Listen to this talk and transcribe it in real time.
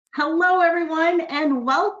Hello, everyone, and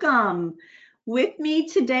welcome. With me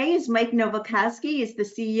today is Mike Novakoski. He's the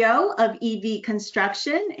CEO of EV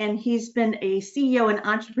Construction, and he's been a CEO and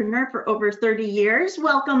entrepreneur for over 30 years.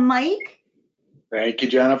 Welcome, Mike. Thank you,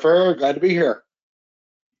 Jennifer. Glad to be here.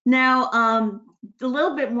 Now, a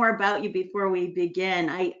little bit more about you before we begin.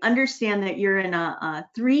 I understand that you're in a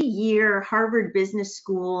 3-year Harvard Business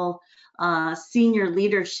School senior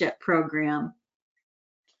leadership program.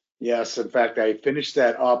 Yes, in fact, I finished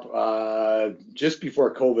that up just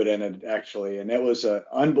before COVID ended, actually, and it was an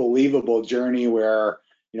unbelievable journey where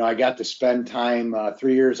I got to spend time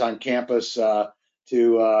 3 years on campus to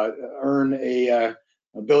earn a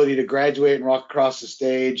ability to graduate and walk across the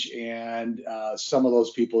stage, and some of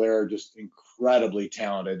those people there are just incredibly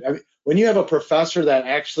talented. I mean, when you have a professor that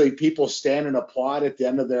actually people stand and applaud at the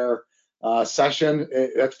end of their session,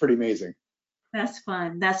 that's pretty amazing. That's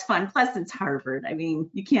fun. That's fun. Plus, it's Harvard. I mean,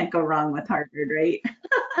 you can't go wrong with Harvard, right?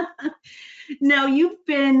 Now, you've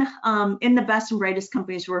been in the best and brightest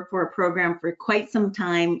companies work for a program for quite some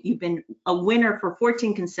time. You've been a winner for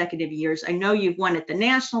 14 consecutive years. I know you've won at the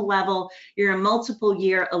national level. You're a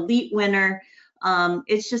multiple-year elite winner.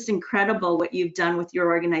 It's just incredible what you've done with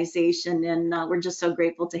your organization, and we're just so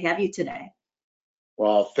grateful to have you today.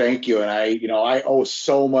 Well, thank you, and I owe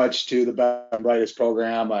so much to the Best and Brightest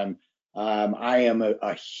program. I am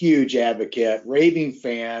a huge advocate, raving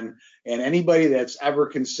fan, and anybody that's ever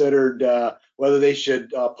considered whether they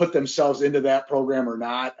should put themselves into that program or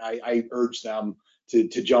not, I urge them to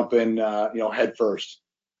jump in, head first.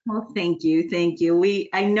 Well, thank you, thank you.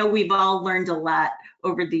 I know we've all learned a lot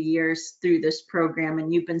over the years through this program,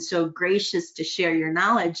 and you've been so gracious to share your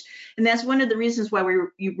knowledge. And that's one of the reasons why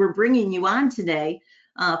we're bringing you on today.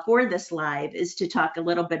 For this live is to talk a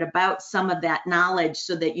little bit about some of that knowledge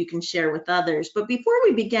so that you can share with others. But before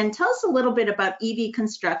we begin, tell us a little bit about EV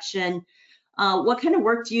construction. What kind of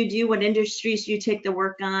work do you do? What industries do you take the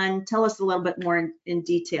work on? Tell us a little bit more in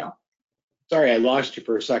detail. Sorry, I lost you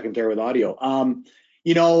for a second there with audio.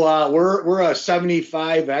 We're a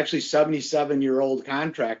 75, actually 77-year-old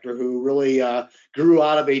contractor who really grew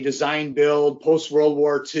out of a design build post World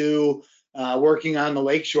War II, working on the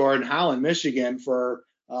lakeshore in Holland, Michigan for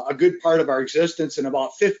a good part of our existence. And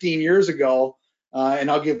about 15 years ago, and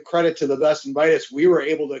I'll give credit to the best and brightest, we were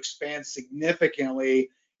able to expand significantly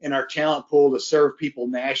in our talent pool to serve people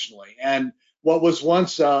nationally. And what was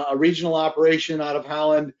once a regional operation out of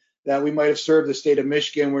Holland that we might have served the state of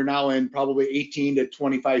Michigan, we're now in probably 18 to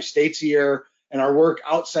 25 states a year. And our work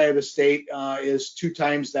outside of the state is 2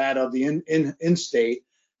 times that of the in-state.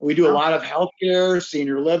 We do a lot of healthcare,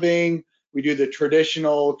 senior living. We do the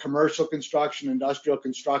traditional commercial construction, industrial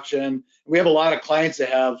construction. We have a lot of clients that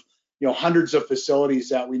have, hundreds of facilities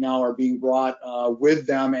that we now are being brought with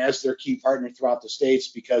them as their key partner throughout the states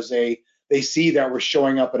because they see that we're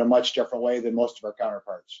showing up in a much different way than most of our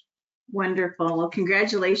counterparts. Wonderful. Well,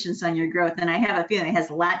 congratulations on your growth. And I have a feeling it has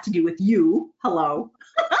a lot to do with you. Hello.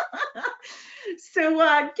 So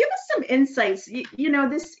give us some insights.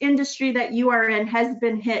 This industry that you are in has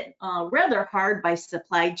been hit rather hard by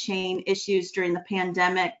supply chain issues during the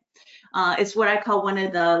pandemic. It's what I call one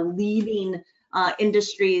of the leading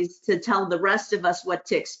industries to tell the rest of us what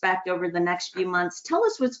to expect over the next few months. Tell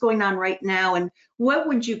us what's going on right now, and what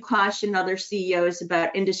would you caution other CEOs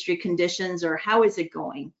about industry conditions, or how is it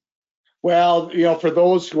going? Well, for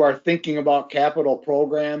those who are thinking about capital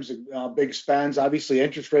programs, big spends, obviously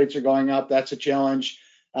interest rates are going up. That's a challenge.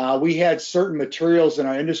 We had certain materials in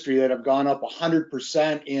our industry that have gone up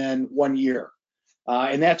 100% in 1 year.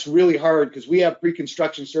 And that's really hard because we have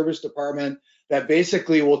pre-construction service department that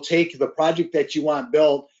basically will take the project that you want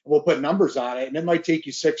built and we'll put numbers on it. And it might take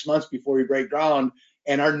you 6 months before we break ground,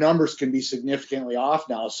 and our numbers can be significantly off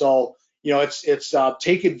now. So it's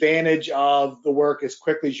take advantage of the work as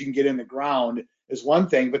quickly as you can get in the ground is one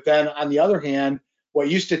thing. But then on the other hand, what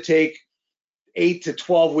used to take 8 to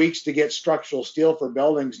 12 weeks to get structural steel for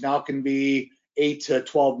buildings now can be 8 to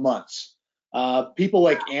 12 months. People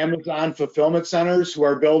like Amazon fulfillment centers who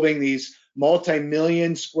are building these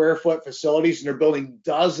multi-million square foot facilities, and they're building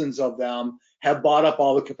dozens of them, have bought up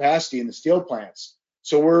all the capacity in the steel plants.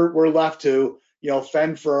 So we're left to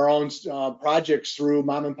fend for our own projects through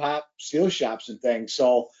mom and pop steel shops and things.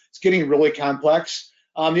 So it's getting really complex.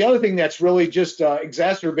 The other thing that's really just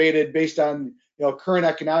exacerbated based on current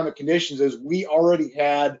economic conditions is we already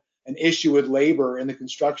had an issue with labor in the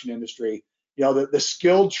construction industry. The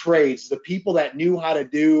skilled trades, the people that knew how to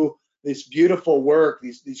do this beautiful work,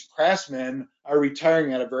 these craftsmen are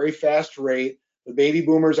retiring at a very fast rate. The baby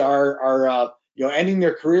boomers are ending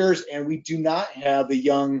their careers, and we do not have the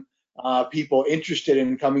young people interested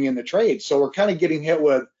in coming in the trade. So we're kind of getting hit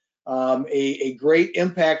with a great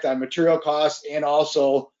impact on material costs, and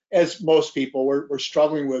also, as most people, we're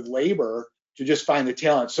struggling with labor to just find the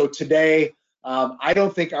talent. So today, I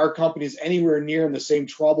don't think our company is anywhere near in the same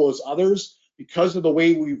trouble as others because of the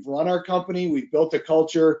way we've run our company. We've built a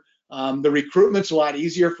culture. The recruitment's a lot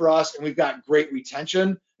easier for us, and we've got great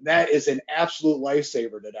retention. That is an absolute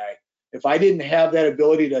lifesaver today. If I didn't have that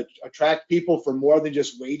ability to attract people for more than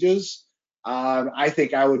just wages, I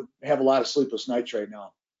think I would have a lot of sleepless nights right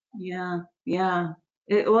now. Yeah, yeah.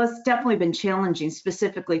 It's definitely been challenging,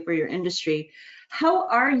 specifically for your industry. How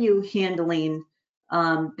are you handling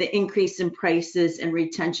the increase in prices and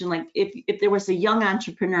retention? Like if there was a young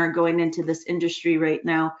entrepreneur going into this industry right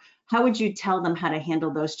now, how would you tell them how to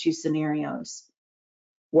handle those two scenarios?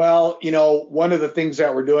 Well, one of the things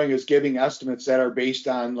that we're doing is giving estimates that are based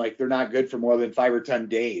on, like, they're not good for more than 5 or 10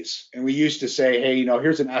 days. And we used to say, hey,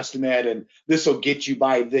 here's an estimate and this will get you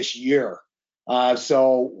by this year.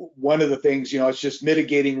 So one of the things, it's just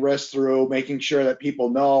mitigating risk through making sure that people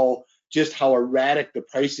know just how erratic the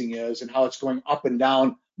pricing is and how it's going up and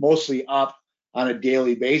down, mostly up on a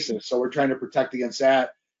daily basis. So we're trying to protect against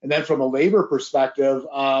that. And then from a labor perspective,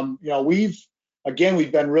 we've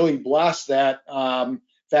been really blessed that,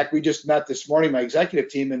 in fact, we just met this morning, my executive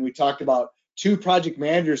team, and we talked about 2 project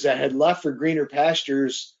managers that had left for greener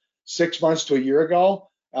pastures 6 months to a year ago.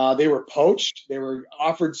 They were poached. They were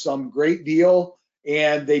offered some great deal,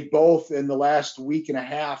 and they both, in the last week and a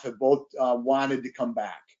half, have both wanted to come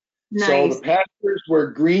back. Nice. So the pastures were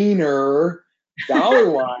greener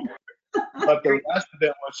dollar-wise, but the rest of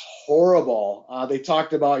it was horrible. They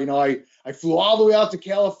talked about, I flew all the way out to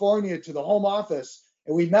California to the home office,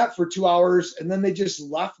 and we met for 2 hours, and then they just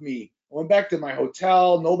left me. I went back to my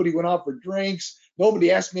hotel. Nobody went out for drinks. Nobody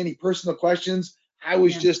asked me any personal questions. I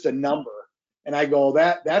was just a number. And I go,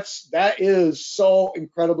 that is so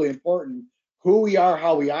incredibly important. Who we are,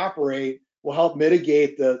 how we operate will help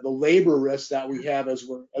mitigate the labor risks that we have as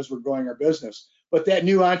we're growing our business. But that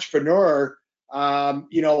new entrepreneur,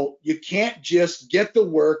 you can't just get the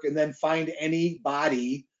work and then find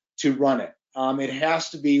anybody to run it. It has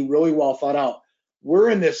to be really well thought out.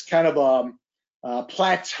 We're in this kind of a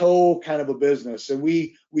plateau kind of a business, and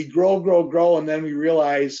we grow, and then we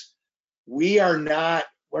realize we're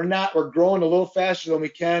growing a little faster than we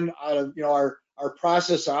can out of our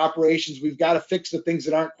process, our operations. We've got to fix the things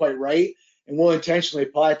that aren't quite right, and we'll intentionally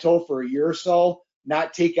plateau for a year or so,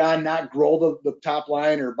 not grow the top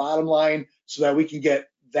line or bottom line, so that we can get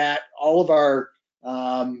all of our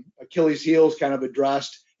Achilles heels kind of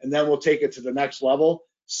addressed, and then we'll take it to the next level.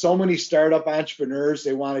 So many startup entrepreneurs,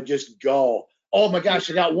 they want to just go, oh my gosh,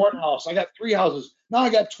 I got 1 house, I got 3 houses, now I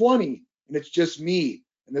got 20, and it's just me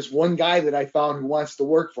and this one guy that I found who wants to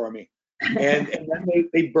work for me. And then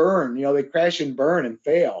they burn, they crash and burn and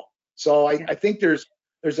fail. So I think there's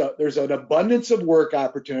an abundance of work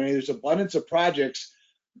opportunity, there's abundance of projects,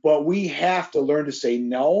 but we have to learn to say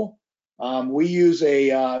no. We use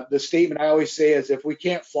the statement I always say is, if we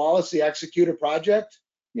can't flawlessly execute a project,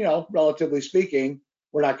 relatively speaking,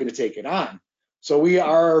 we're not going to take it on. So we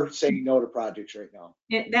are saying no to projects right now.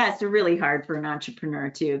 That's really hard for an entrepreneur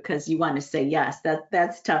too, because you want to say yes.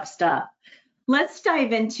 That's tough stuff. Let's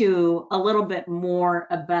dive into a little bit more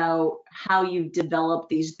about how you develop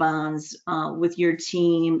these bonds with your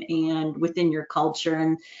team and within your culture.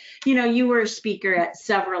 And you were a speaker at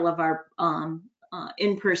several of our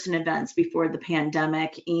in-person events before the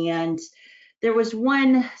pandemic, and there was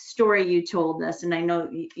one story you told us, and I know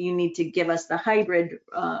you need to give us the hybrid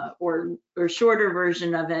or shorter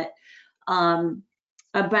version of it,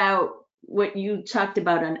 about what you talked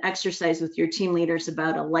about on exercise with your team leaders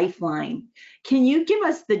about a lifeline. Can you give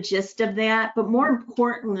us the gist of that? But more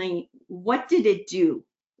importantly, what did it do?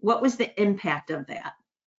 What was the impact of that?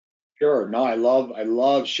 Sure. No, I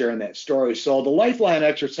love sharing that story. So the lifeline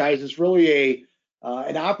exercise is really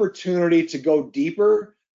an opportunity to go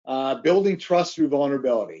deeper, building trust through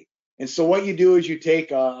vulnerability. And so what you do is you take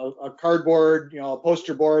a cardboard, a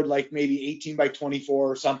poster board, like maybe 18 by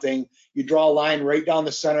 24 or something. You draw a line right down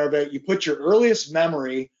the center of it. You put your earliest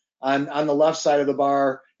memory on the left side of the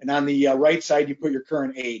bar, and on the right side, you put your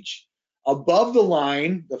current age. Above the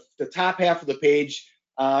line, the top half of the page,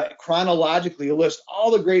 chronologically, you list all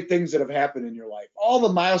the great things that have happened in your life, all the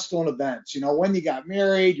milestone events, when you got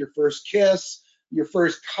married, your first kiss, your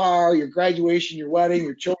first car, your graduation, your wedding,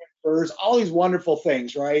 your children's births, all these wonderful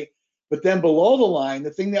things, right? But then below the line,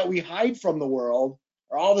 the thing that we hide from the world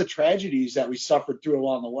are all the tragedies that we suffered through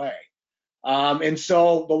along the way. And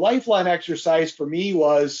so the lifeline exercise for me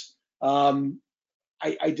was,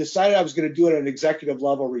 I decided I was going to do it at an executive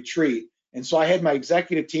level retreat. And so I had my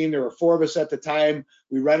executive team. There were 4 of us at the time.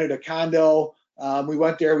 We rented a condo We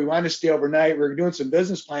went there. We wanted to stay overnight. We were doing some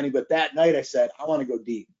business planning, but that night I said, I want to go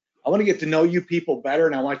deep. I want to get to know you people better,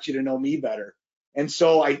 and I want you to know me better. And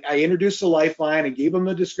so I introduced the Lifeline and gave them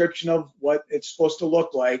a description of what it's supposed to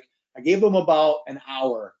look like. I gave them about an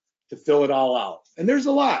hour to fill it all out. And there's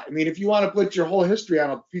a lot. I mean, if you want to put your whole history on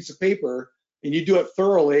a piece of paper and you do it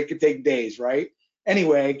thoroughly, it could take days, right?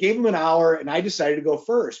 Anyway, I gave them an hour, and I decided to go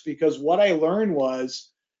first because what I learned was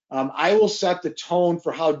I will set the tone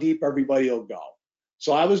for how deep everybody will go.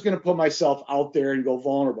 So I was going to put myself out there and go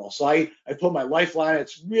vulnerable. So I put my Lifeline.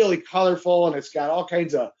 It's really colorful, and it's got all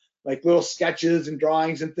kinds of like little sketches and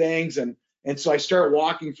drawings and things. And so I started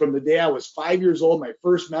walking from the day I was 5 years old, my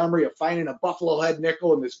first memory of finding a buffalo head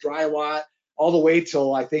nickel in this dry lot, all the way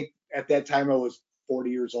till I think at that time I was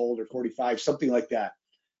 40 years old or 45, something like that.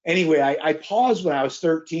 Anyway, I paused when I was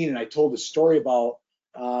 13, and I told a story about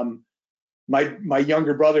my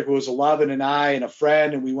younger brother who was 11 and I and a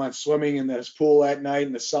friend, and we went swimming in this pool that night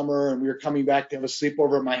in the summer, and we were coming back to have a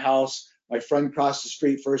sleepover at my house. My friend crossed the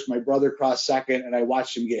street first, my brother crossed second, and I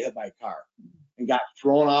watched him get hit by a car and got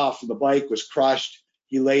thrown off. The bike was crushed.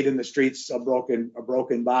 He laid in the streets, a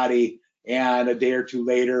broken body, and a day or two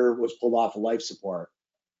later was pulled off of life support.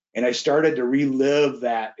 And I started to relive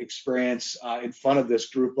that experience in front of this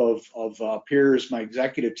group of peers, my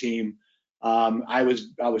executive team. I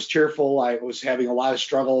was tearful. I was having a lot of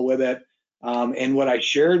struggle with it. And what I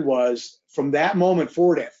shared was from that moment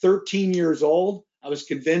forward at 13 years old, I was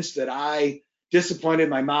convinced that I disappointed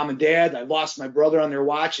my mom and dad. I lost my brother on their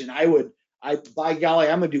watch, and by golly,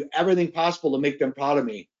 I'm gonna do everything possible to make them proud of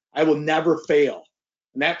me. I will never fail.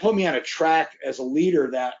 And that put me on a track as a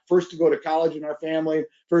leader, that first to go to college in our family,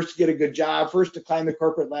 first to get a good job, first to climb the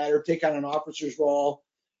corporate ladder, take on an officer's role.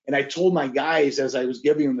 And I told my guys as I was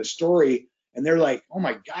giving them the story, and they're like, oh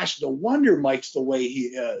my gosh, no wonder Mike's the way he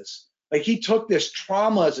is. Like he took this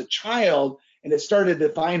trauma as a child, and it started to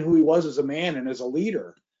define who he was as a man and as a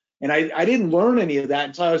leader. And I didn't learn any of that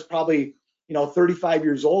until I was probably 35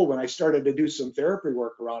 years old when I started to do some therapy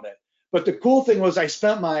work around it. But the cool thing was I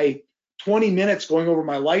spent my 20 minutes going over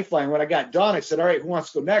my Lifeline. When I got done, I said, all right, who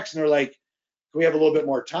wants to go next? And they're like, can we have a little bit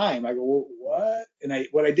more time? I go, well, what? And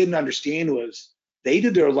what I didn't understand was they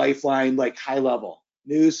did their Lifeline like high level,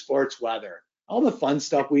 news, sports, weather, all the fun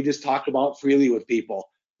stuff we just talk about freely with people.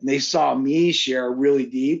 And they saw me share really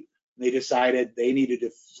deep. They decided they needed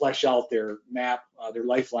to flesh out their map, their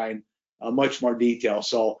Lifeline, much more detail.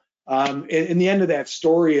 So in the end of that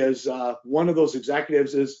story is one of those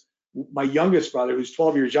executives is my youngest brother, who's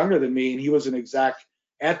 12 years younger than me, and he was an exec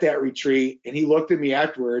at that retreat. And he looked at me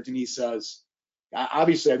afterwards and he says,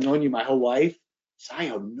 obviously I've known you my whole life. So I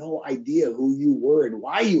have no idea who you were and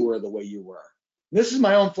why you were the way you were. And this is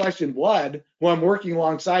my own flesh and blood who I'm working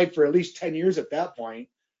alongside for at least 10 years at that point.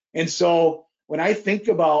 And so when I think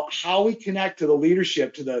about how we connect to the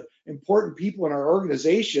leadership, to the important people in our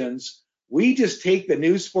organizations, we just take the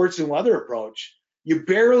news, sports, and weather approach. You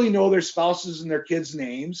barely know their spouses and their kids'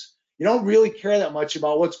 names. You don't really care that much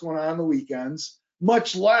about what's going on the weekends,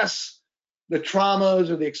 much less the traumas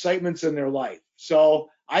or the excitements in their life. So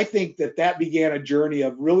I think that began a journey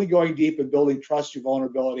of really going deep and building trust through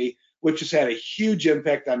vulnerability, which has had a huge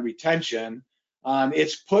impact on retention.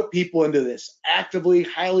 It's put people into this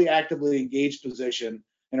highly actively engaged position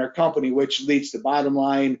in our company, which leads to bottom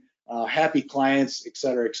line, happy clients, et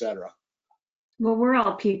cetera, et cetera. Well, we're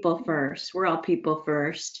all people first. We're all people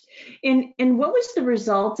first. And what was the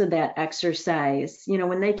result of that exercise?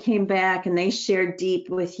 When they came back and they shared deep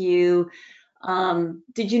with you,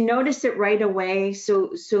 did you notice it right away?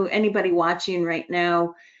 So anybody watching right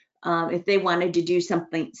now, if they wanted to do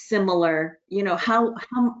something similar, how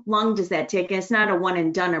long does that take? And it's not a one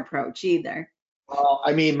and done approach either. Well,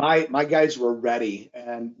 I mean, my guys were ready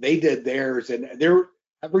and they did theirs, and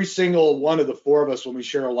every single one of the four of us, when we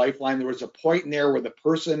share a Lifeline, there was a point in there where the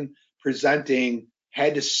person presenting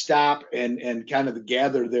had to stop and kind of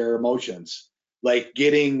gather their emotions, like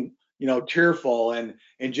getting, tearful and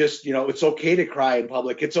just, it's okay to cry in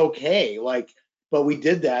public. It's okay. But we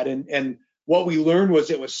did that. And what we learned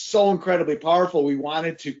was it was so incredibly powerful. We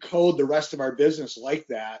wanted to code the rest of our business like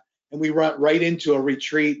that. And we went right into a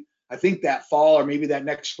retreat, I think that fall or maybe that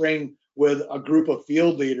next spring, with a group of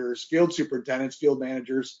field leaders, field superintendents, field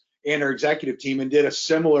managers, and our executive team, and did a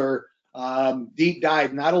similar deep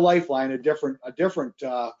dive, not a Lifeline, a different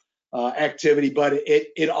activity, but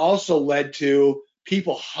it also led to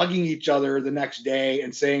people hugging each other the next day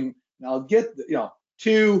and saying, now get,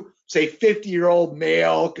 two, say 50-year-old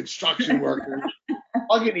male construction workers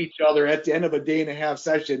hugging each other at the end of a day and a half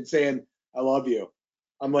session saying, I love you.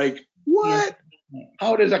 I'm like, what?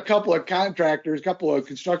 How does a couple of contractors, couple of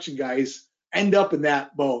construction guys end up in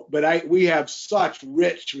that boat. But we have such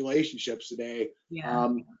rich relationships today. Yeah.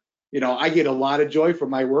 I get a lot of joy from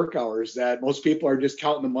my work hours that most people are just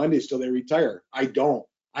counting the Mondays till they retire. I don't.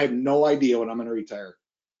 I have no idea when I'm going to retire.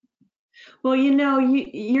 Well,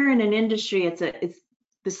 you're in an industry, it's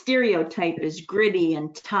the stereotype is gritty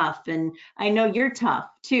and tough, and I know you're tough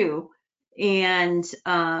too. And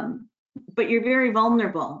but you're very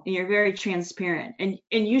vulnerable and you're very transparent. And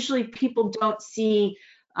usually people don't see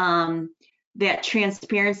that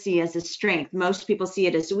transparency as a strength. Most people see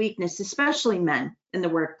it as a weakness, especially men in the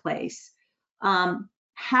workplace.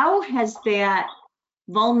 How has that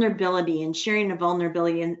vulnerability and sharing of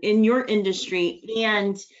vulnerability in your industry,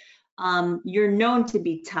 and you're known to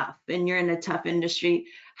be tough and you're in a tough industry,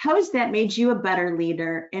 how has that made you a better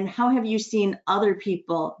leader, and how have you seen other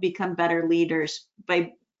people become better leaders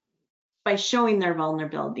by showing their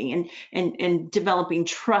vulnerability and developing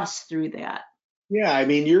trust through that? Yeah, I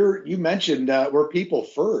mean, you mentioned we're people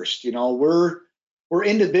first. We're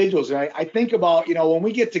individuals, and I think about when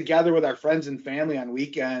we get together with our friends and family on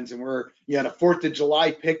weekends, and we're at a 4th of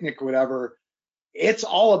July picnic or whatever. It's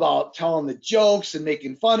all about telling the jokes and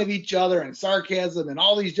making fun of each other and sarcasm and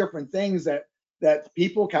all these different things that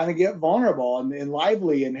people kind of get vulnerable and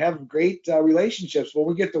lively and have great relationships. When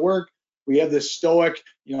we get to work, we have this stoic,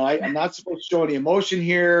 I'm not supposed to show any emotion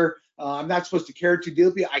here. I'm not supposed to care too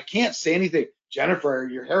deeply. I can't say anything. Jennifer,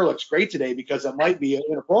 your hair looks great today because it might be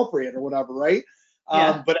inappropriate or whatever, right?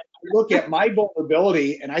 Yeah. But I look at my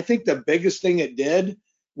vulnerability, and I think the biggest thing it did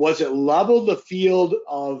was it leveled the field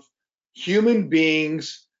of human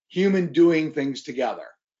beings, human doing things together,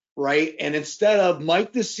 right? And instead of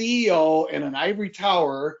Mike, the CEO, in an ivory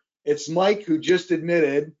tower, it's Mike who just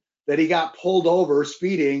admitted that he got pulled over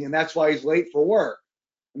speeding, and that's why he's late for work.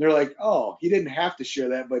 And they're like, oh, he didn't have to share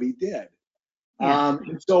that, but he did. Yeah.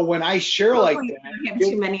 And so when I share like Hopefully that, you don't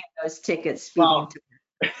have too many of those tickets speeding. well,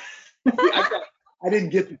 I didn't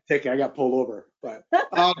get the ticket. I got pulled over. But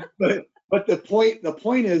the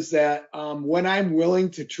point is that when I'm willing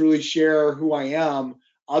to truly share who I am,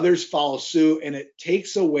 others follow suit, and it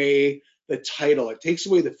takes away the title. It takes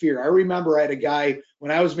away the fear. I remember I had a guy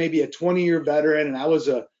when I was maybe a 20-year veteran, and I was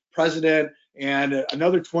a president, and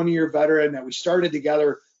another 20-year veteran that we started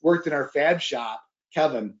together, worked in our fab shop,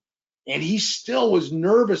 Kevin, and he still was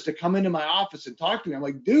nervous to come into my office and talk to me. I'm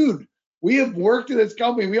like, dude, we have worked in this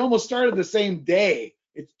company. We almost started the same day.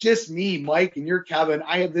 It's just me, Mike, and you're Kevin.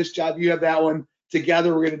 I have this job. You have that one.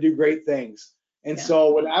 Together, we're going to do great things. And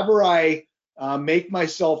so whenever I make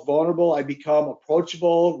myself vulnerable, I become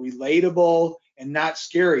approachable, relatable, and not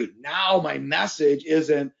scary. Now my message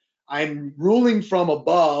isn't I'm ruling from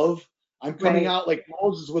above. I'm coming out like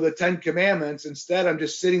Moses with the 10 commandments. Instead, I'm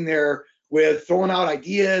just sitting there with throwing out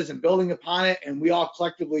ideas and building upon it. And we all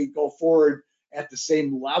collectively go forward at the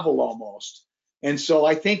same level almost. And so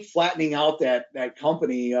I think flattening out that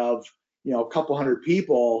company of a couple hundred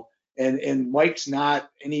people, and Mike's not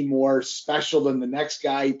any more special than the next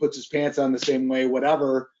guy. He puts his pants on the same way,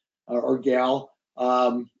 whatever, or gal.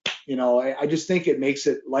 I just think it makes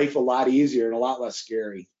life a lot easier and a lot less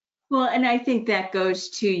scary. Well, and I think that goes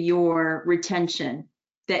to your retention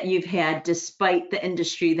that you've had despite the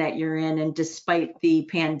industry that you're in and despite the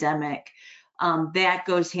pandemic. That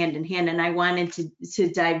goes hand in hand. And I wanted to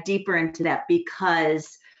dive deeper into that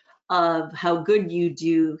because of how good you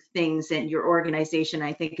do things in your organization.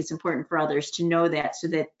 I think it's important for others to know that so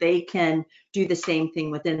that they can do the same thing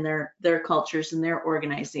within their cultures and their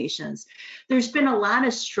organizations. There's been a lot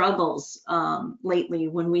of struggles lately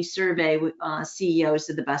when we survey CEOs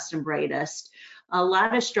of the best and brightest. A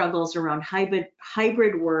lot of struggles around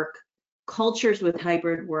hybrid work, cultures with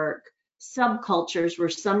hybrid work, subcultures where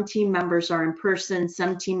some team members are in person,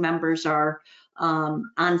 some team members are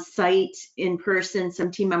on site in person,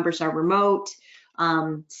 some team members are remote,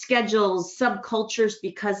 schedules, subcultures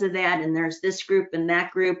because of that, and there's this group and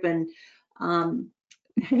that group. And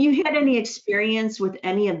have you had any experience with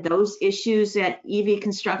any of those issues at EV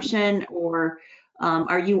Construction, or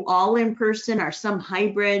are you all in person? Are some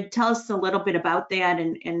hybrid? Tell us a little bit about that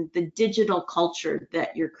and the digital culture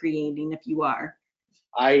that you're creating, if you are.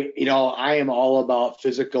 I am all about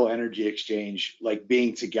physical energy exchange, like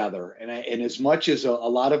being together. And as much as a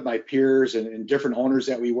lot of my peers and different owners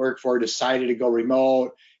that we work for decided to go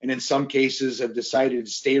remote, and in some cases have decided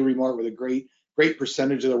to stay remote with a great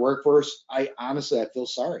percentage of the workforce, I feel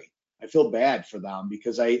sorry. I feel bad for them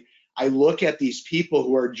because I look at these people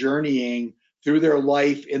who are journeying through their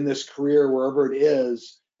life in this career, wherever it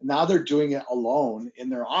is. Now they're doing it alone in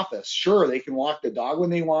their office. Sure, they can walk the dog when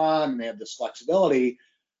they want and they have this flexibility,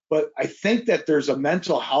 but I think that there's a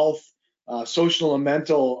mental health, social and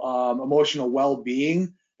mental, emotional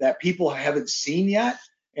well-being that people haven't seen yet,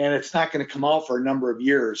 and it's not going to come out for a number of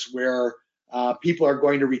years, where people are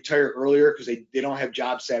going to retire earlier because they don't have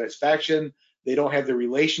job satisfaction, they don't have the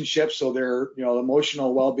relationships, so their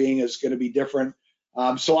emotional well-being is going to be different.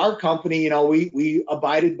 So our company, we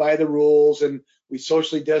abided by the rules, and we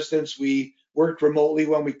socially distanced. We worked remotely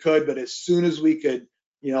when we could, but as soon as we could,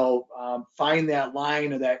 find that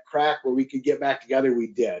line or that crack where we could get back together, we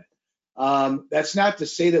did. That's not to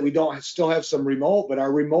say that we don't still have some remote, but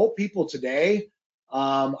our remote people today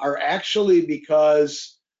are actually,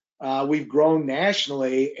 because we've grown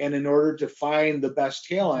nationally, and in order to find the best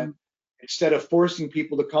talent, instead of forcing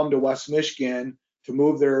people to come to West Michigan to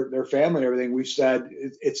move their family and everything, we've said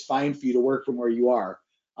it's fine for you to work from where you are.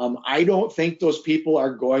 I don't think those people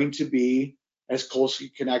are going to be as closely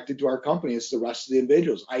connected to our company as the rest of the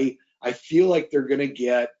individuals. I feel like they're going to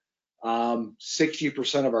get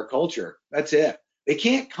 60% of our culture. That's it. They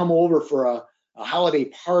can't come over for a holiday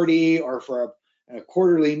party or for a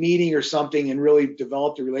quarterly meeting or something and really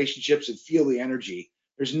develop the relationships and feel the energy.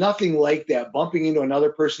 There's nothing like that, bumping into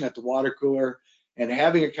another person at the water cooler and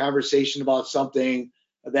having a conversation about something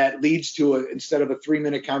that leads to, instead of a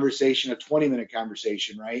 3-minute conversation, a 20-minute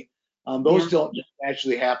conversation, right? Those don't just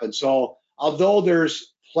actually happen. So although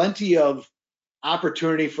there's plenty of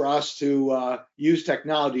opportunity for us to use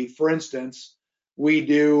technology, for instance, we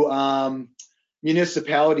do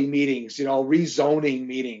municipality meetings, rezoning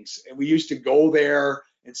meetings, and we used to go there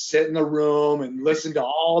and sit in the room and listen to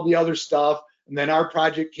all the other stuff. And then our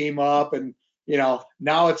project came up, and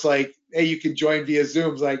now it's like, hey, you can join via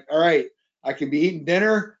Zoom. It's like, all right, I can be eating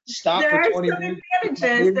dinner, stop for 20 minutes.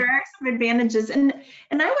 There are some advantages, and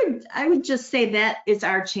I would just say that is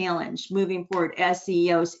our challenge moving forward as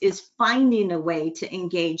CEOs, is finding a way to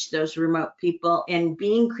engage those remote people and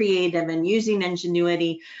being creative and using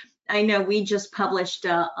ingenuity. I know we just published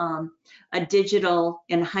a digital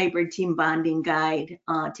and hybrid team bonding guide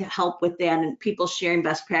to help with that, and people sharing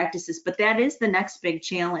best practices, but that is the next big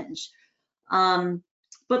challenge.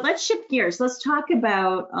 But let's shift gears. Let's talk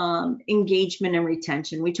about engagement and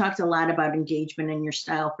retention. We talked a lot about engagement and your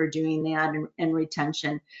style for doing that, and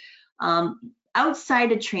retention.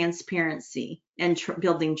 Outside of transparency and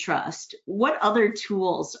building trust, what other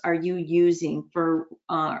tools are you using for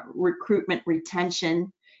recruitment,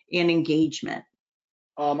 retention, and engagement?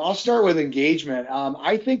 I'll start with engagement.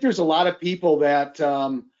 I think there's a lot of people that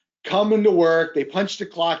come into work, they punch the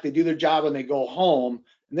clock, they do their job, and they go home,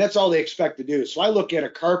 and that's all they expect to do. So I look at a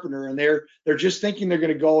carpenter, and they're just thinking they're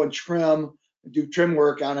going to go and do trim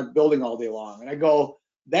work on a building all day long. And I go,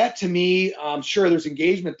 that to me, sure, there's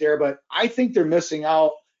engagement there, but I think they're missing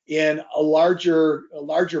out in a larger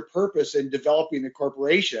purpose in developing the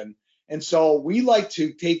corporation. And so we like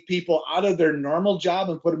to take people out of their normal job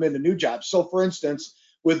and put them into new jobs. So for instance,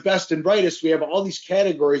 with Best and Brightest, we have all these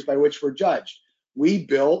categories by which we're judged. We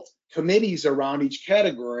built committees around each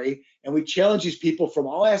category, and we challenge these people from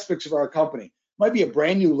all aspects of our company. It might be a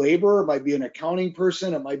brand new laborer, it might be an accounting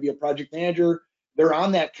person, it might be a project manager. They're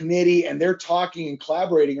on that committee, and they're talking and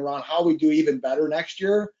collaborating around how we do even better next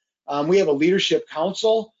year. We have a leadership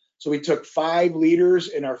council. So we took 5 leaders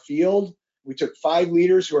in our field. We took 5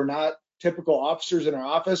 leaders who are not typical officers in our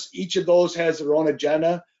office. Each of those has their own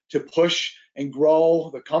agenda to push and grow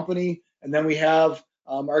the company. And then we have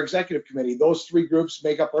our executive committee. Those 3 groups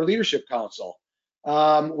make up our leadership council.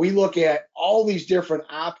 We look at all these different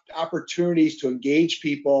opportunities to engage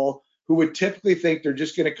people who would typically think they're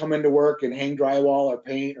just going to come into work and hang drywall or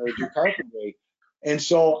paint or do carpentry. And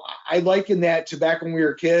so I liken that to back when we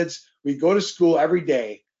were kids. We'd go to school every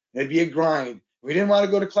day. It'd be a grind. We didn't want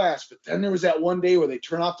to go to class, but then there was that one day where they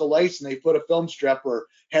turn off the lights and they put a film strip or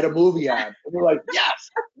had a movie on. And we're like, yes.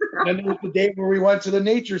 And then there was the day where we went to the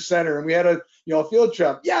nature center and we had a field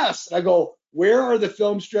trip. Yes. And I go, where are the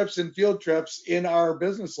film strips and field trips in our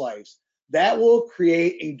business lives? That will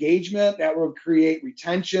create engagement. That will create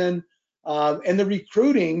retention. And the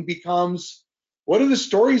recruiting becomes, what are the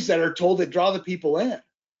stories that are told that draw the people in?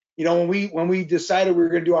 When we decided we were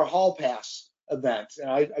going to do our hall pass event, and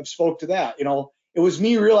I've spoke to that, it was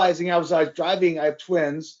me realizing I was driving, I have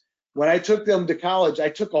twins. When I took them to college, I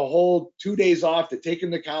took a whole 2 days off to take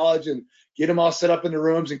them to college and get them all set up in the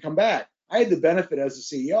rooms and come back. I had the benefit as a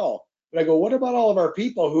CEO, but I go, what about all of our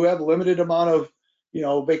people who have limited amount of,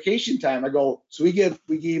 vacation time? I go, so we give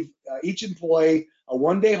each employee a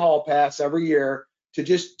 1-day hall pass every year to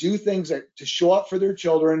just do things to show up for their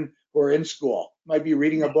children who are in school. Might be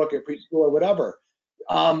reading a book at preschool or whatever.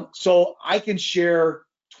 So I can share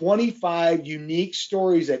 25 unique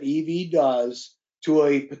stories that EV does to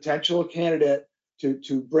a potential candidate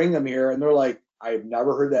to bring them here. And they're like, I've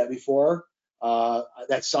never heard that before.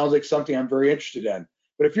 That sounds like something I'm very interested in.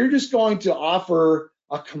 But if you're just going to offer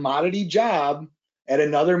a commodity job at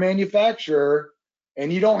another manufacturer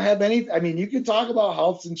and you don't have any, I mean, you can talk about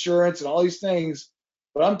health insurance and all these things,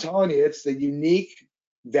 but I'm telling you, it's the unique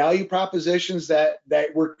value propositions that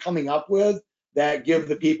we're coming up with that give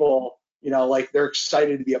the people, like they're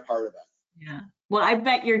excited to be a part of it. Yeah. Well, I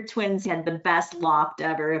bet your twins had the best loft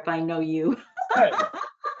ever, if I know you. Right. And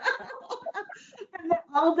then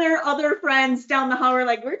all their other friends down the hall are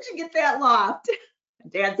like, "Where'd you get that loft?"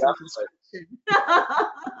 Dad's in construction.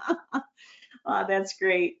 Oh, that's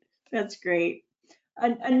great. That's great.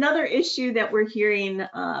 Another issue that we're hearing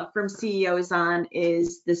from CEOs on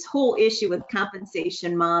is this whole issue with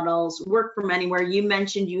compensation models, work from anywhere. You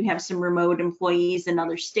mentioned you have some remote employees in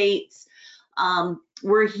other states.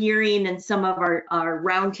 We're hearing in some of our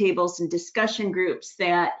roundtables and discussion groups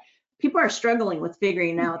that people are struggling with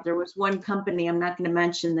figuring out. There was one company, I'm not going to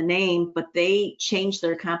mention the name, but they changed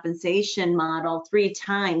their compensation model 3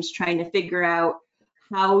 times trying to figure out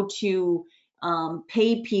how to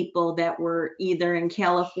pay people that were either in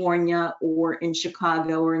California or in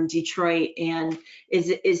Chicago or in Detroit. And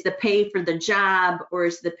is the pay for the job, or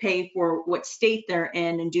is the pay for what state they're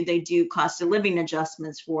in, and do they do cost of living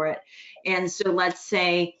adjustments for it? And so let's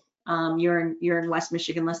say you're in West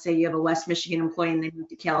Michigan. Let's say you have a West Michigan employee and they move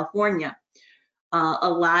to California. A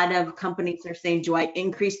lot of companies are saying, do I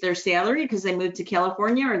increase their salary because they moved to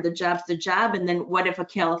California, or the job's the job? And then what if a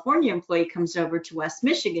California employee comes over to West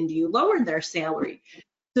Michigan? Do you lower their salary?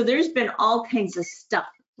 So there's been all kinds of stuff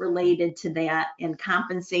related to that, and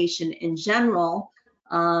compensation in general,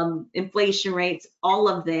 inflation rates, all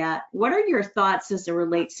of that. What are your thoughts as it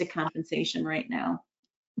relates to compensation right now?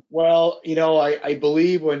 Well, I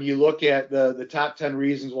believe when you look at the top 10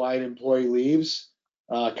 reasons why an employee leaves,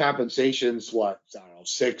 compensation's what, I don't know,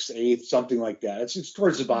 6th, 8th, something like that. It's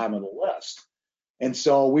towards the bottom of the list. And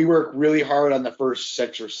so we work really hard on the first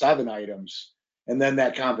 6 or 7 items, and then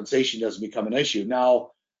that compensation doesn't become an issue.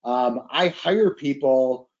 Now, I hire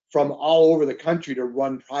people from all over the country to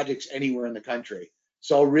run projects anywhere in the country.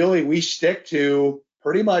 So really, we stick to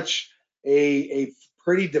pretty much a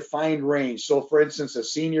pretty defined range. So for instance, a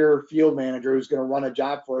senior field manager who's going to run a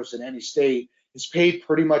job for us in any state is paid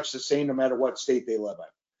pretty much the same no matter what state they live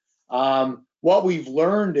in. What we've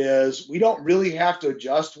learned is we don't really have to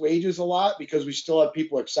adjust wages a lot because we still have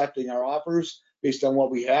people accepting our offers based on what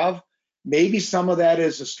we have. Maybe some of that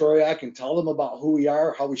is a story I can tell them about who we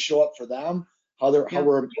are, how we show up for them, how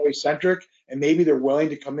we're employee centric, and maybe they're willing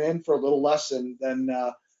to come in for a little less than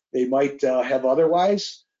they might have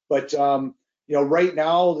otherwise. But right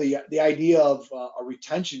now the idea of a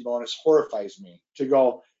retention bonus horrifies me. To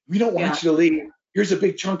go, we don't want you to leave. Here's a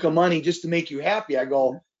big chunk of money just to make you happy. I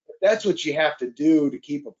go, if that's what you have to do to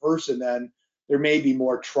keep a person, then there may be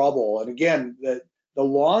more trouble. And again, the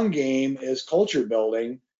long game is culture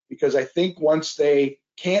building, because I think once they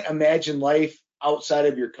can't imagine life outside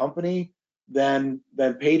of your company, then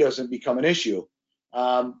pay doesn't become an issue.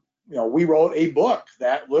 We wrote a book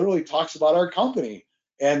that literally talks about our company,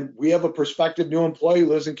 and we have a prospective new employee who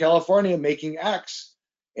lives in California making X.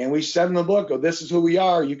 And we send them the book, go, this is who we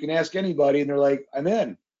are. You can ask anybody. And they're like, I'm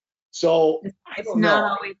in. So I don't know. It's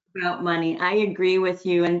not always about money. I agree with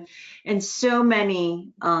you. And so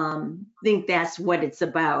many think that's what it's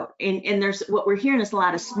about. And there's what we're hearing is a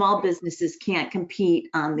lot of small businesses can't compete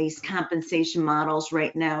on these compensation models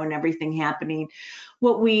right now and everything happening.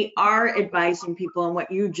 What we are advising people, and what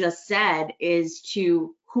you just said, is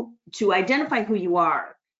to identify who you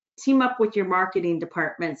are, team up with your marketing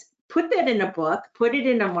departments, put that in a book, put it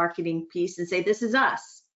in a marketing piece, and say, this is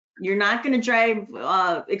us. You're not going to drive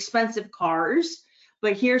expensive cars,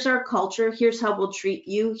 but here's our culture. Here's how we'll treat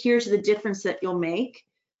you. Here's the difference that you'll make.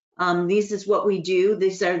 This is what we do.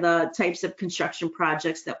 These are the types of construction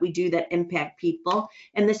projects that we do that impact people.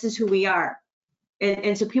 And this is who we are.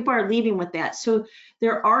 And so people are leaving with that. So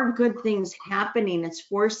there are good things happening. It's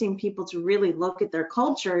forcing people to really look at their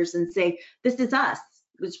cultures and say, this is us.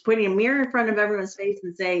 It's putting a mirror in front of everyone's face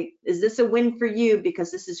and say, is this a win for you?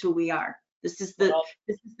 Because this is who we are. This is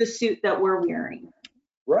the suit that we're wearing.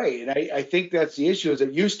 Right. And I think that's the issue. Is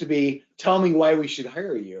it used to be, tell me why we should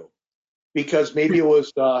hire you, because maybe it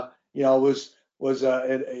was an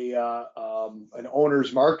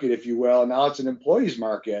owner's market, if you will, and now it's an employee's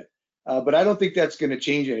market. But I don't think that's going to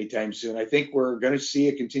change anytime soon. I think we're going to see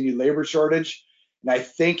a continued labor shortage, and I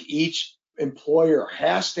think each employer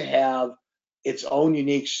has to have its own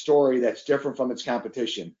unique story that's different from its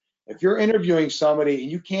competition. If you're interviewing somebody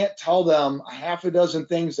and you can't tell them a half a dozen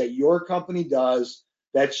things that your company does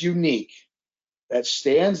that's unique, that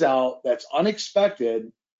stands out, that's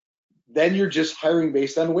unexpected, then you're just hiring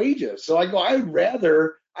based on wages. So I go, I'd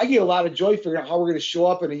rather I get a lot of joy figuring out how we're going to show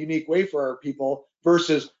up in a unique way for our people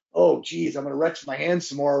versus, oh, geez, I'm going to wrench my hands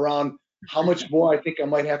some more around how much more I think I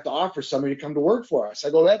might have to offer somebody to come to work for us. I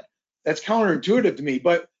go, that's counterintuitive to me,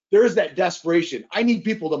 but there's that desperation. I need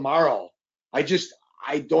people tomorrow. I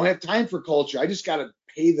don't have time for culture. I just got to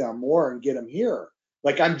pay them more and get them here.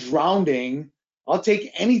 Like I'm drowning. I'll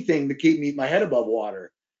take anything to keep my head above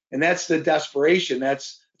water. And that's the desperation.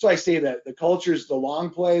 That's why I say that the culture is the long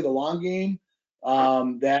play, the long game.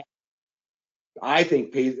 That I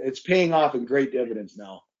think it's paying off in great dividends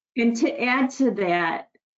now. And to add to that,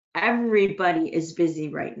 everybody is busy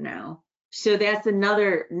right now. So that's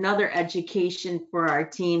another education for our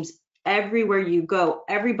teams. Everywhere you go,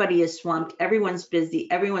 everybody is swamped. Everyone's busy.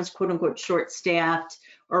 Everyone's quote unquote short staffed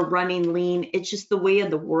or running lean. It's just the way of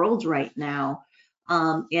the world right now.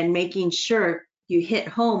 And making sure you hit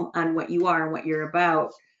home on what you are and what you're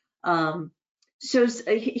about. So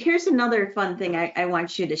here's another fun thing I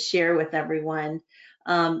want you to share with everyone.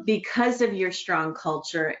 Because of your strong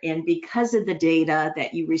culture and because of the data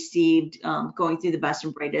that you received going through the Best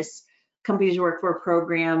and Brightest Companies to Work For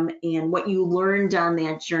program and what you learned on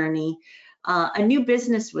that journey, a new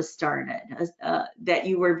business was started that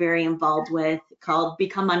you were very involved with called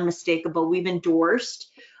Become Unmistakable. We've endorsed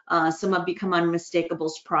some of Become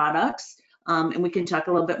Unmistakable's products, and we can talk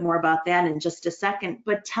a little bit more about that in just a second.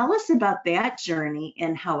 But tell us about that journey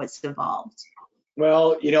and how it's evolved.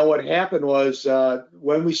 Well, what happened was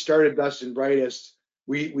when we started Best and Brightest,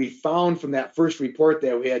 we found from that first report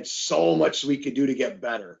that we had so much we could do to get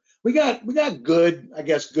better. We got good, I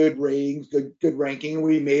guess, good ratings, good ranking.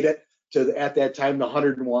 We made it to at that time the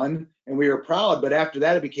 101, and we were proud. But after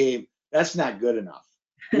that, it became that's not good enough.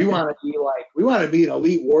 We want to be an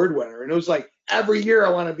elite award winner, and it was like every year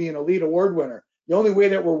I want to be an elite award winner. The only way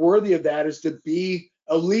that we're worthy of that is to be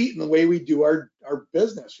elite in the way we do our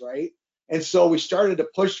business, right? And so we started to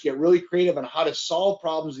push to get really creative on how to solve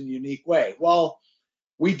problems in a unique way. Well,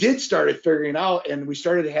 we did started figuring out, and we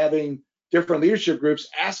started having different leadership groups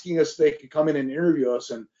asking us if they could come in and interview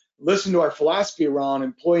us and listen to our philosophy around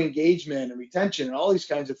employee engagement and retention and all these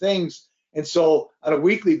kinds of things. And so on a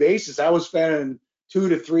weekly basis, I was spending 2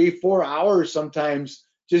 to 3, 4 hours sometimes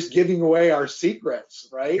just giving away our secrets,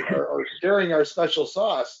 right? or sharing our special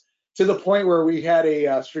sauce, to the point where we had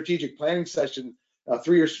a strategic planning session,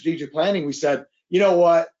 3-year strategic planning. We said, you know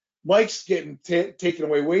what, Mike's getting taken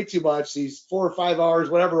away way too much, these 4 or 5 hours,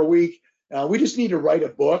 whatever a week. We just need to write a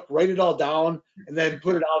book, write it all down, and then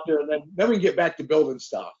put it out there, and then we can get back to building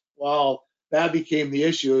stuff. Well, that became the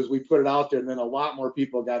issue as we put it out there, and then a lot more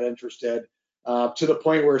people got interested, to the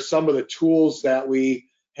point where some of the tools that we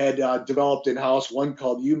had developed in-house, one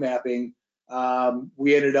called U-mapping,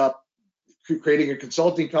 we ended up creating a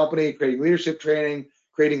consulting company, creating leadership training,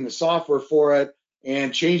 creating the software for it,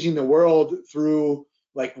 and changing the world through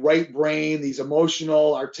like right brain, these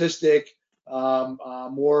emotional, artistic,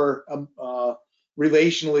 more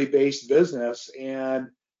relationally based business. And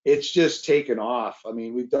it's just taken off. I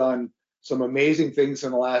mean, we've done some amazing things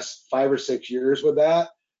in the last 5 or 6 years with that,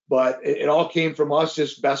 but it all came from us,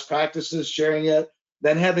 just best practices, sharing it,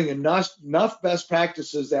 then having enough best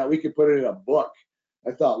practices that we could put it in a book.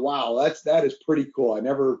 I thought, wow, that is pretty cool. I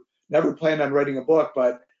never planned on writing a book,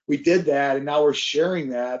 but we did that, and now we're sharing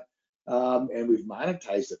that, and we've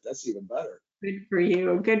monetized it. That's even better. Good for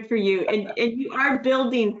you. Good for you. And you are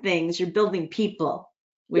building things. You're building people,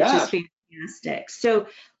 which is fantastic. So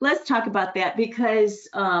let's talk about that, because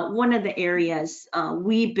one of the areas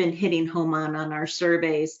we've been hitting home on our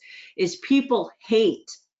surveys is people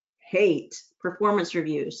hate performance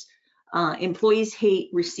reviews. Employees hate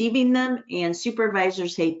receiving them, and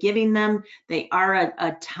supervisors hate giving them. They are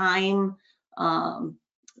a time,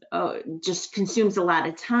 just consumes a lot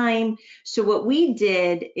of time. So what we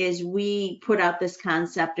did is we put out this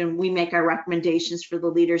concept, and we make our recommendations for the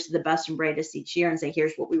leaders of the Best and Brightest each year and say,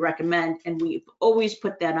 here's what we recommend. And we've always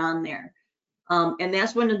put that on there. And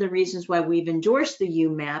that's one of the reasons why we've endorsed the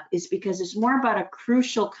UMAP, is because it's more about a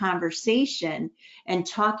crucial conversation and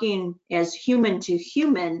talking as human to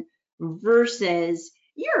human versus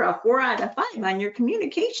you're a 4 out of 5 on your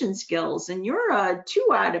communication skills and you're a 2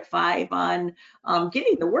 out of 5 on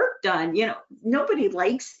getting the work done. Nobody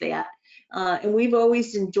likes that. And we've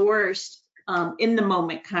always endorsed in the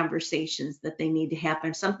moment conversations that they need to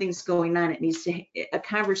happen. If something's going on, a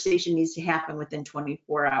conversation needs to happen within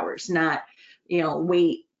 24 hours, not,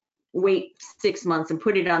 wait 6 months and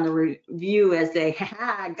put it on the review as a,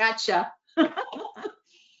 gotcha.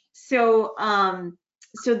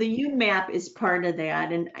 So the UMAP is part of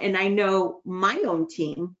that, and I know my own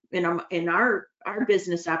team in our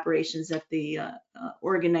business operations at the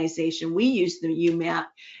organization, we use the UMAP,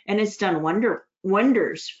 and it's done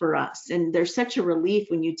wonders for us. And there's such a relief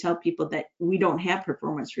when you tell people that we don't have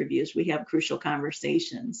performance reviews, we have crucial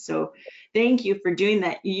conversations. So thank you for doing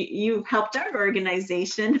that. You've helped our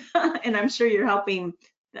organization, and I'm sure you're helping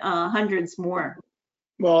hundreds more.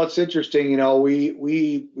 Well, it's interesting,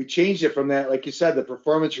 we changed it from that, like you said, the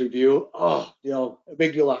performance review. Oh, a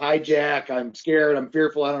big deal of hijack. I'm scared. I'm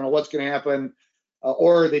fearful. I don't know what's going to happen.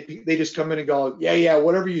 Or they just come in and go, yeah,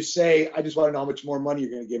 whatever you say. I just want to know how much more money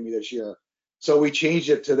you're going to give me this year. So we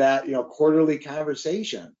changed it to that, quarterly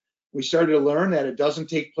conversation. We started to learn that it doesn't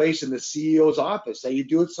take place in the CEO's office, that you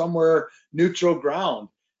do it somewhere neutral ground.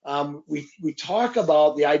 We talk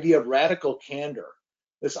about the idea of radical candor.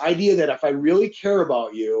 This idea that if I really care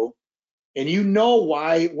about you and you know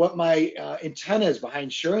what my intent is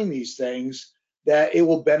behind sharing these things, that it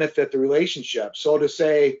will benefit the relationship. So to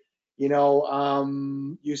say,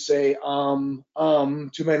 you say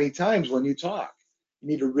too many times when you talk. You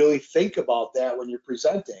need to really think about that when you're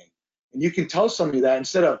presenting. And you can tell somebody that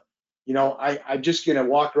instead of, I'm just going to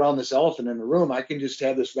walk around this elephant in the room. I can just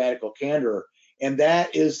have this radical candor. And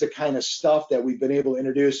that is the kind of stuff that we've been able to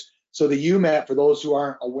introduce. So the UMAP, for those who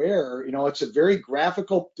aren't aware, it's a very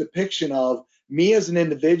graphical depiction of me as an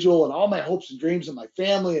individual and all my hopes and dreams and my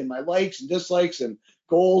family and my likes and dislikes and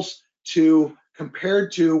goals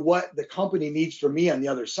compared to what the company needs from me on the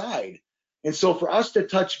other side. And so for us to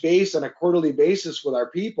touch base on a quarterly basis with our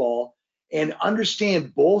people and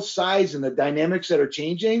understand both sides and the dynamics that are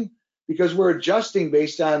changing, because we're adjusting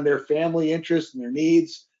based on their family interests and their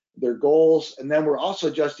needs, their goals, and then we're also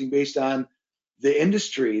adjusting based on the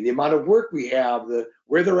industry, the amount of work we have,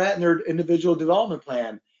 where they're at in their individual development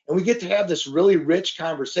plan. And we get to have this really rich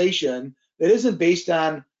conversation that isn't based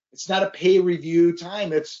on, it's not a pay review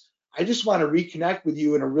time. I just want to reconnect with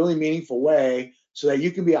you in a really meaningful way so that you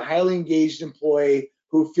can be a highly engaged employee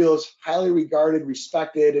who feels highly regarded,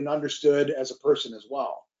 respected, and understood as a person as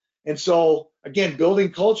well. And so, again,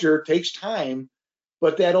 building culture takes time,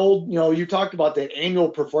 but that old, you talked about that annual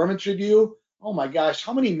performance review. Oh my gosh,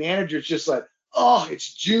 how many managers just like, oh,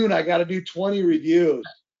 it's June, I got to do 20 reviews.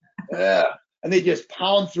 And they just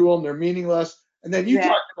pound through them. They're meaningless. And then you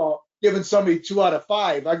talk about giving somebody 2 out of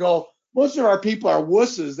 5. I go, most of our people are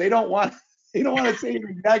wusses. They don't want to say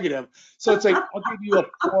anything negative. So it's like, I'll give you a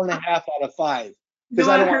 4.5 out of 5 because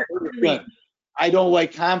I don't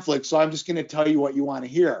like conflict. So I'm just going to tell you what you want to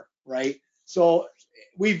hear, right? So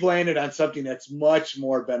we've landed on something that's much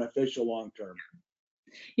more beneficial long term.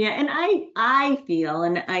 Yeah, and I feel,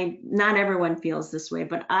 and not everyone feels this way,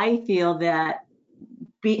 but I feel that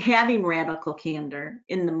having radical candor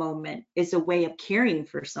in the moment is a way of caring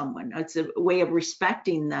for someone. It's a way of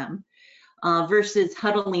respecting them versus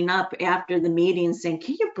huddling up after the meeting saying,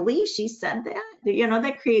 "Can you believe she said that?"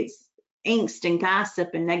 That creates angst and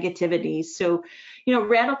gossip and negativity. So,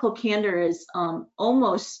 radical candor is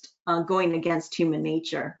almost going against human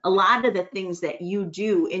nature. A lot of the things that you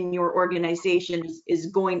do in your organization is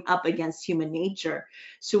going up against human nature.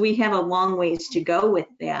 So we have a long ways to go with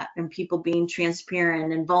that, and people being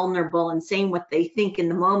transparent and vulnerable and saying what they think in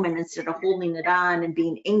the moment instead of holding it on and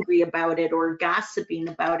being angry about it or gossiping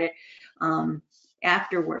about it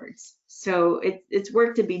afterwards. So it's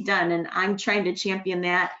work to be done, and I'm trying to champion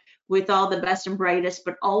that with all the best and brightest,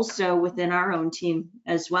 but also within our own team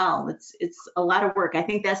as well. It's a lot of work. I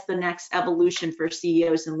think that's the next evolution for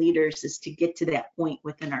CEOs and leaders, is to get to that point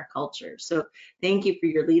within our culture. So thank you for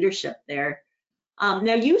your leadership there.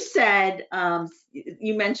 Now you said,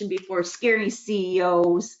 you mentioned before, scary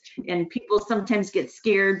CEOs, and people sometimes get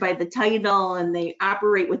scared by the title and they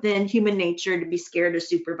operate within human nature to be scared of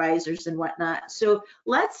supervisors and whatnot. So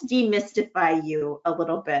let's demystify you a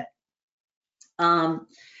little bit.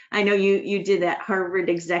 I know you did that Harvard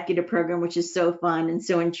executive program, which is so fun and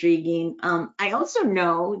so intriguing. I also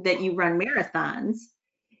know that you run marathons,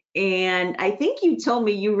 and I think you told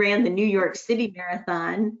me you ran the New York City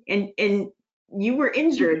Marathon, and you were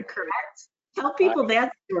injured, correct? Tell people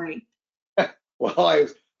that story. Well, I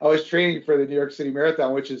was training for the New York City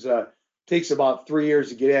Marathon, which takes about 3 years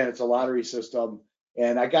to get in. It's a lottery system.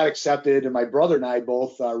 And I got accepted, and my brother and I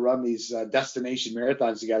both run these destination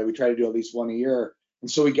marathons together. We try to do at least one a year. And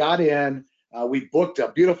so we got in, we booked a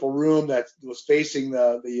beautiful room that was facing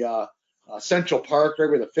the Central Park, right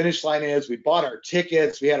where the finish line is. We bought our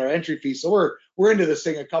tickets, we had our entry fee. So we're into this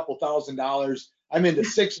thing a couple $1,000s. I'm into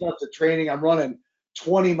 6 months of training. I'm running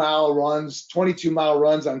 20-mile runs, 22-mile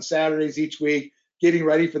runs on Saturdays each week, getting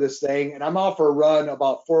ready for this thing. And I'm out for a run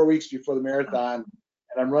about 4 weeks before the marathon.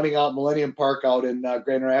 And I'm running out Millennium Park out in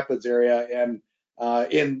Grand Rapids area, and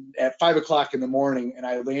at 5 o'clock in the morning, and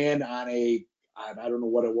I land on I don't know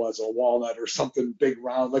what it was, a walnut or something big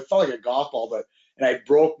round, like felt like a golf ball, but and I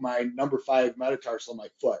broke my number 5 metatarsal in my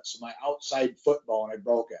foot, so my outside foot bone, I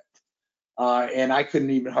broke it. And I couldn't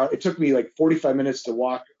even, it took me like 45 minutes to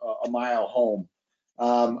walk a mile home.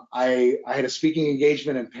 I had a speaking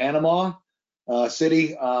engagement in Panama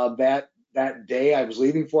City that day I was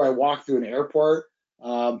leaving for. I walked through an airport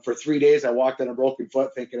for 3 days. I walked on a broken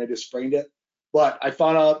foot thinking I just sprained it. But I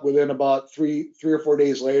found out within about three or 4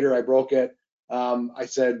 days later, I broke it. I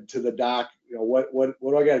said to the doc, what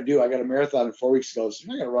do I got to do? I got a marathon in 4 weeks. He goes, you're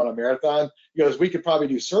not going to run a marathon. He goes, we could probably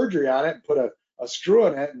do surgery on it and put a screw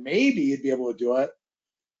in it, and maybe you'd be able to do it.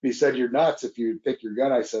 He said, you're nuts if you think you're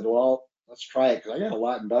good. I said, well, let's try it because I got a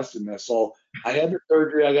lot invested in this. So I had the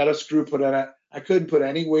surgery. I got a screw put in it. I couldn't put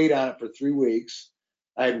any weight on it for 3 weeks.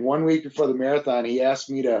 I had 1 week before the marathon. He asked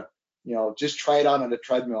me to, just try it out on a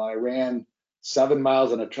treadmill. I ran 7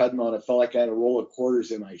 miles on a treadmill, and it felt like I had a roll of quarters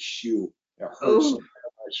in my shoe. It hurt so bad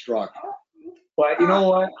I struck. But you know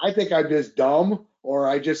what? I think I'm just dumb, or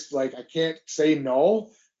I just I can't say no.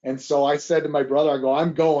 And so I said to my brother, I go,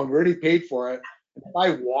 I'm going. We already paid for it. If I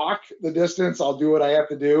walk the distance, I'll do what I have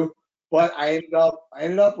to do. But I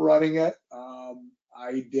ended up running it.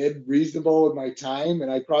 I did reasonable with my time,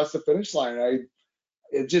 and I crossed the finish line.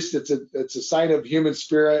 It's a sign of human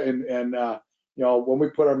spirit, and when we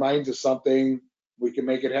put our minds to something, we can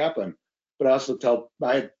make it happen. But I also tell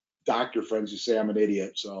my doctor friends who say I'm an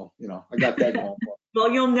idiot, so I got that going for.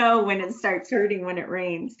 Well, you'll know when it starts hurting when it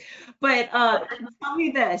rains. But tell me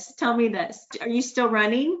this. Are you still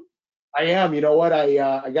running? I am. You know what?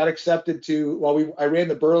 I got accepted to. I ran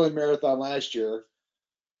the Berlin Marathon last year,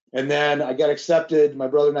 and then I got accepted. My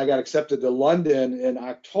brother and I got accepted to London in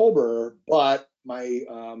October. But my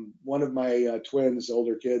one of my twins,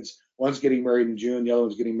 older kids, one's getting married in June. The other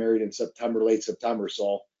one's getting married in September, late September.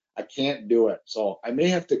 So I can't do it. So I may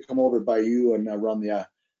have to come over by you and run the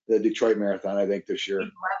Detroit Marathon, I think, this year. I'd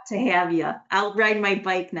love to have you. I'll ride my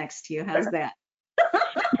bike next to you. How's that?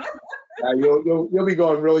 You'll be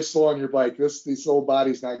going really slow on your bike. This old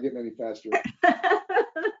body's not getting any faster.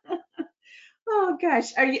 Oh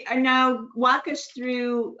gosh. Now walk us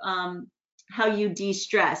through how you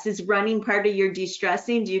de-stress. Is running part of your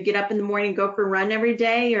de-stressing? Do you get up in the morning and go for a run every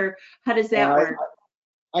day, or how does that work?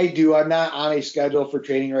 I do. I'm not on a schedule for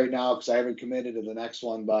training right now because I haven't committed to the next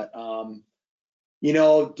one, but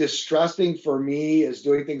distressing for me is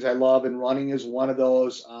doing things I love, and running is one of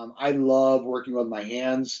those. I love working with my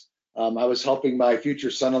hands. I was helping my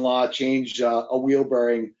future son-in-law change a wheel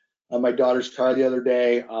bearing on my daughter's car the other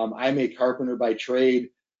day. I'm a carpenter by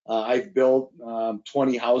trade. I've built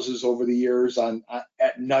 20 houses over the years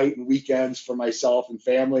at night and weekends for myself and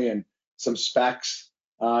family, and some specs.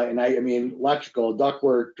 And I mean, electrical,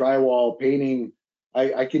 ductwork, drywall, painting.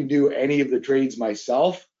 I can do any of the trades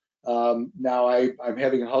myself. Now I'm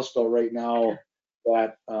having a house built right now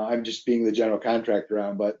that I'm just being the general contractor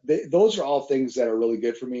on, but those are all things that are really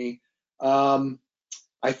good for me.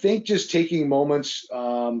 I think just taking moments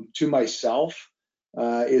to myself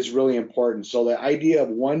is really important. So the idea of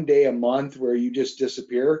 1 day a month where you just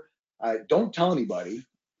disappear, don't tell anybody.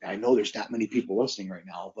 I know there's not many people listening right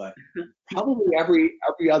now, but probably every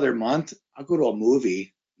other month, I'll go to a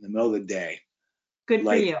movie in the middle of the day. Good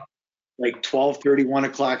for you. Like 12:30, 1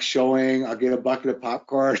 o'clock showing. I'll get a bucket of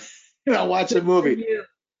popcorn and I'll watch a movie.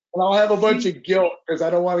 And I'll have a bunch of guilt because I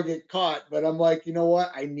don't want to get caught. But I'm like, you know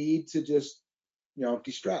what? I need to just,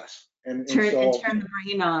 de-stress. And turn the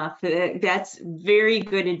brain off. That's very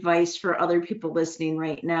good advice for other people listening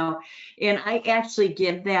right now. And I actually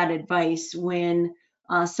give that advice when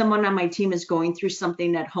someone on my team is going through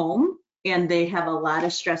something at home and they have a lot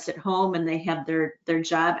of stress at home and they have their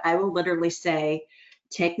job. I will literally say,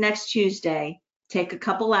 take next Tuesday, take a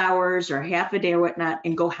couple hours or half a day or whatnot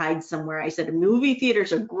and go hide somewhere. I said a movie theater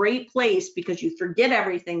is a great place because you forget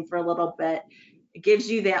everything for a little bit. It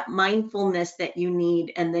gives you that mindfulness that you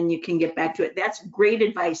need, and then you can get back to it. That's great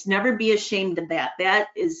advice. Never be ashamed of that. That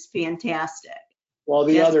is fantastic. Well,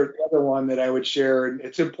 the other one that I would share, and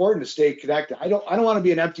it's important to stay connected. I don't want to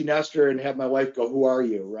be an empty nester and have my wife go, "Who are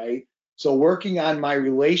you?" Right? So working on my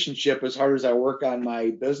relationship as hard as I work on my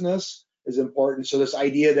business is important. So this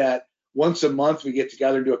idea that once a month we get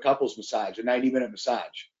together and do a couples massage, a 90-minute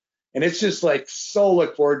massage. And it's just so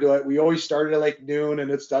look forward to it. We always start at noon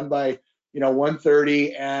and it's done by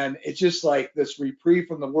 1:30, and it's just this reprieve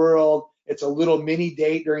from the world. It's a little mini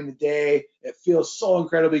date during the day. It feels so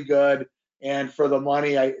incredibly good. And for the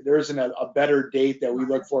money, there isn't a better date that we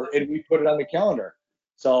look for, and we put it on the calendar.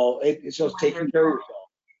 So it's just taking care of yourself.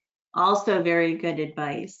 Also very good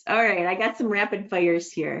advice. All right, I got some rapid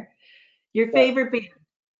fires here. Your favorite band?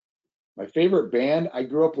 My favorite band, I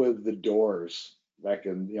grew up with The Doors back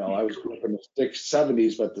in, I was grew up in the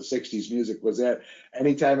 70s, but the 60s music was it.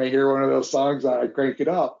 Anytime I hear one of those songs, I crank it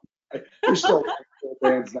up. There's still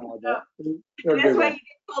bands now, but they're That's good why ones. you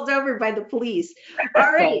get pulled over by the police.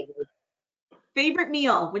 All right. Favorite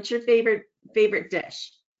meal? What's your favorite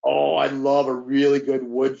dish? Oh, I love a really good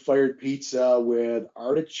wood-fired pizza with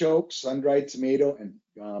artichoke, sun-dried tomato,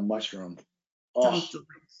 and mushroom. Oh, Sounds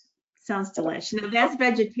delicious. Sounds delicious. Now that's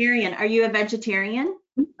vegetarian. Are you a vegetarian?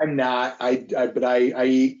 I'm not. But I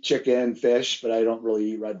eat chicken, fish, but I don't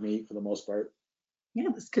really eat red meat for the most part. Yeah,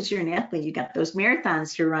 that's because you're an athlete. You got those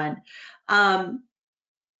marathons to run. Um,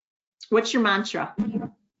 what's your mantra?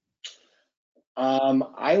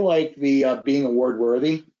 I like the being award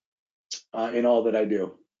worthy in all that I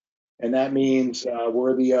do. And that means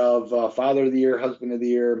worthy of Father of the Year, Husband of the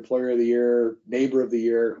Year, Employer of the Year, Neighbor of the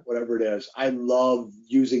Year, whatever it is. I love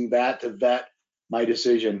using that to vet my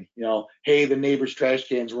decision. Hey, the neighbor's trash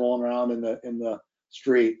can's rolling around in the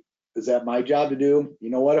street. Is that my job to do? You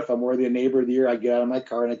know what? If I'm worthy of Neighbor of the Year, I get out of my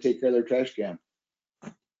car and I take care of their trash can.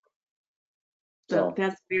 So So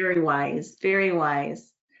that's very wise, very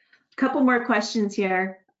wise. Couple more questions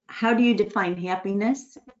here. How do you define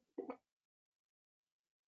happiness?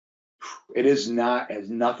 it is not has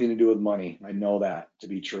nothing to do with money. I know that to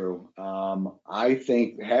be true. I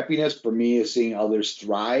think happiness for me is seeing others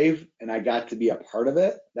thrive, and I got to be a part of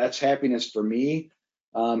it. That's happiness for me.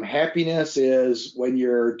 Happiness is when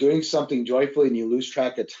you're doing something joyfully and you lose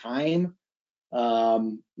track of time.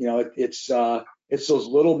 It's those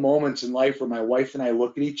little moments in life where my wife and I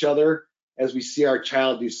look at each other as we see our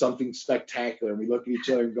child do something spectacular, and we look at each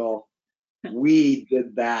other and go, "We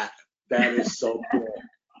did that. That is so cool."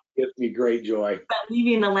 Gives me great joy.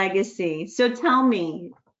 Leaving a legacy. So tell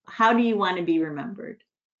me, how do you want to be remembered?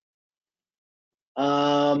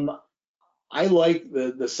 Um, I like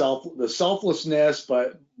the selflessness,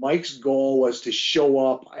 but Mike's goal was to show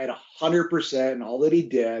up at 100% in all that he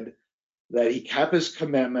did, that he kept his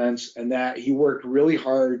commitments, and that he worked really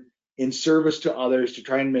hard in service to others to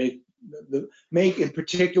try and make in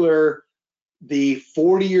particular the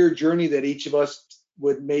 40-year journey that each of us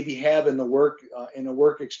would maybe have in the work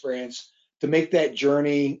experience, to make that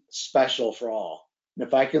journey special for all. And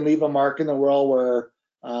if I can leave a mark in the world where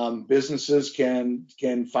businesses can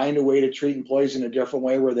find a way to treat employees in a different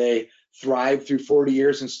way, where they thrive through 40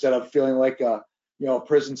 years instead of feeling like a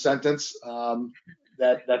prison sentence,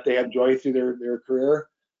 that they have joy through their career,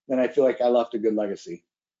 then I feel like I left a good legacy.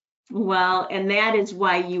 Well, and that is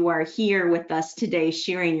why you are here with us today,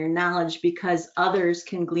 sharing your knowledge, because others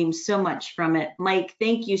can glean so much from it. Mike,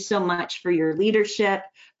 thank you so much for your leadership,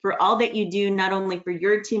 for all that you do, not only for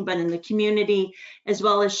your team, but in the community, as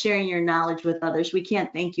well as sharing your knowledge with others. We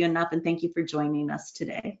can't thank you enough, and thank you for joining us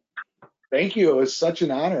today. Thank you. It was such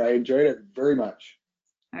an honor. I enjoyed it very much.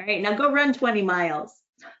 All right, now go run 20 miles.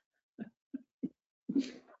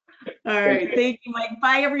 All right, thank you, Mike.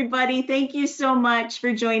 Bye, everybody. Thank you so much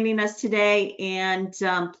for joining us today. And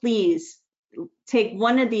please take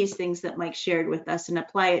one of these things that Mike shared with us and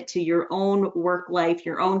apply it to your own work life,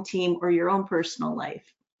 your own team, or your own personal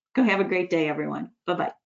life. Go have a great day, everyone. Bye-bye.